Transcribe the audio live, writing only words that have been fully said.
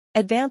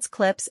Advance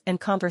clips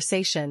and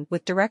conversation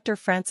with director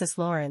Francis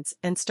Lawrence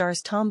and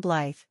stars Tom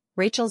Blythe,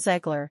 Rachel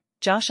Zegler,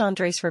 Josh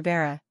Andres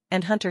Rivera,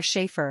 and Hunter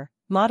Schafer,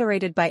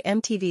 moderated by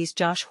MTV's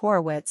Josh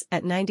Horowitz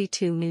at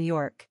 92 New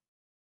York.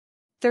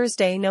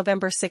 Thursday,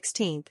 November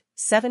 16,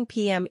 7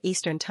 p.m.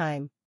 Eastern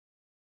Time.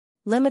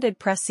 Limited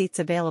press seats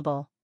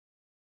available.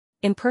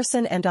 In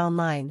person and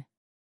online.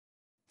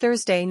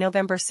 Thursday,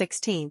 November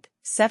 16,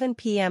 7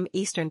 p.m.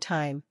 Eastern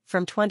Time,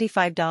 from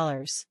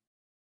 $25.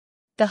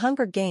 The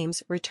Hunger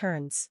Games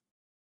returns.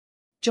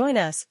 Join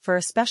us for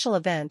a special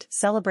event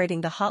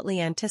celebrating the hotly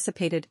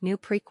anticipated new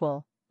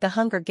prequel, The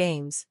Hunger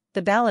Games,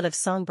 The Ballad of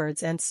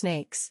Songbirds and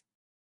Snakes.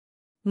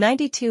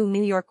 92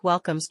 New York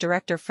welcomes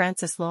director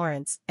Francis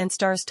Lawrence and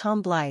stars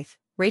Tom Blythe,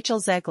 Rachel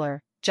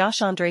Zegler,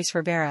 Josh Andres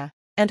Rivera,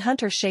 and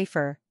Hunter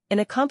Schafer, in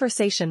a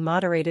conversation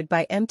moderated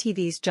by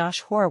MTV's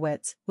Josh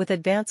Horowitz with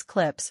advance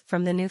clips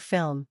from the new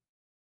film.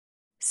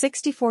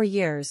 64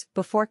 years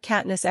before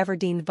Katniss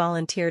Everdeen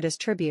volunteered as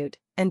tribute,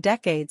 and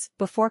decades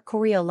before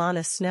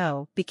Coriolanus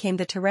Snow became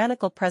the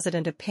tyrannical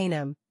president of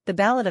Panem, The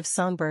Ballad of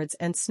Songbirds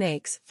and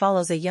Snakes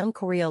follows a young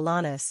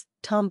Coriolanus,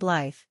 Tom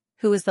Blythe,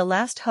 who is the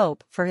last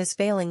hope for his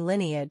failing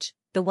lineage,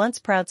 the once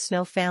proud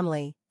Snow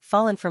family,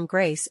 fallen from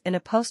grace in a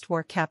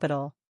post-war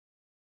capital.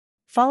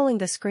 Following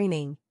the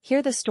screening,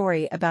 hear the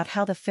story about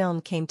how the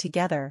film came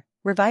together,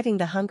 reviving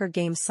the Hunger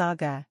Games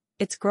saga,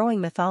 its growing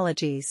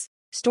mythologies,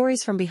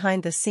 stories from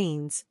behind the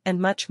scenes, and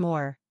much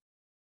more.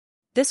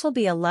 This will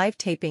be a live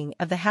taping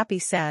of the Happy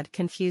Sad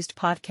Confused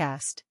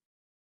podcast.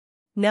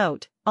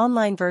 Note,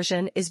 online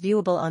version is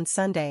viewable on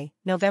Sunday,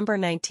 November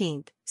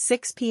 19,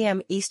 6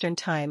 p.m. Eastern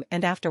Time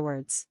and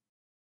afterwards.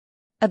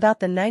 About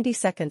the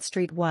 92nd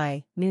Street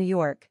Y, New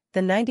York. The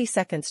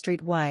 92nd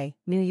Street Y,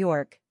 New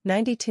York,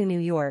 92 New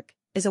York,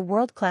 is a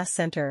world-class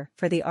center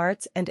for the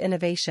arts and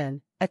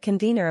innovation, a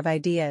convener of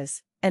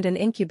ideas, and an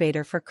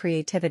incubator for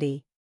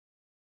creativity.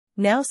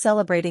 Now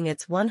celebrating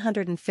its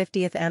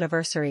 150th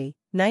anniversary,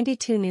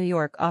 92 New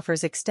York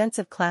offers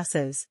extensive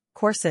classes,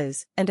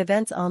 courses, and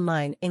events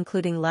online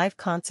including live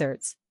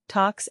concerts,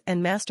 talks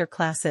and master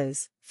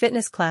classes,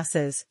 fitness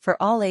classes for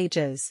all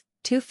ages,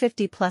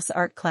 250-plus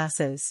art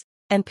classes,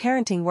 and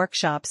parenting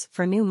workshops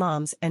for new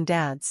moms and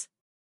dads.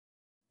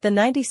 The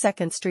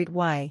 92nd Street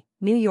Y,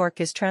 New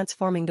York is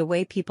transforming the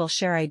way people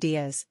share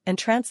ideas and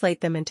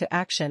translate them into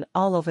action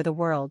all over the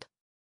world.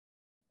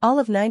 All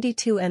of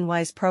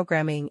 92NY's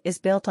programming is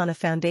built on a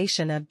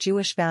foundation of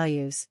Jewish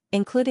values,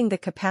 including the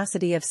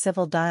capacity of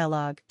civil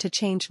dialogue to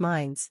change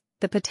minds,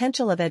 the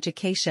potential of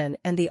education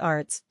and the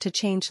arts to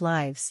change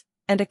lives,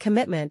 and a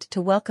commitment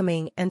to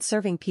welcoming and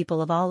serving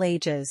people of all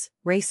ages,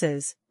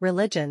 races,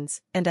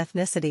 religions, and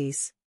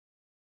ethnicities.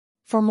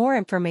 For more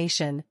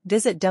information,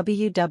 visit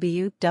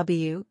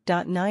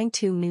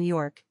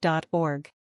www.92newyork.org.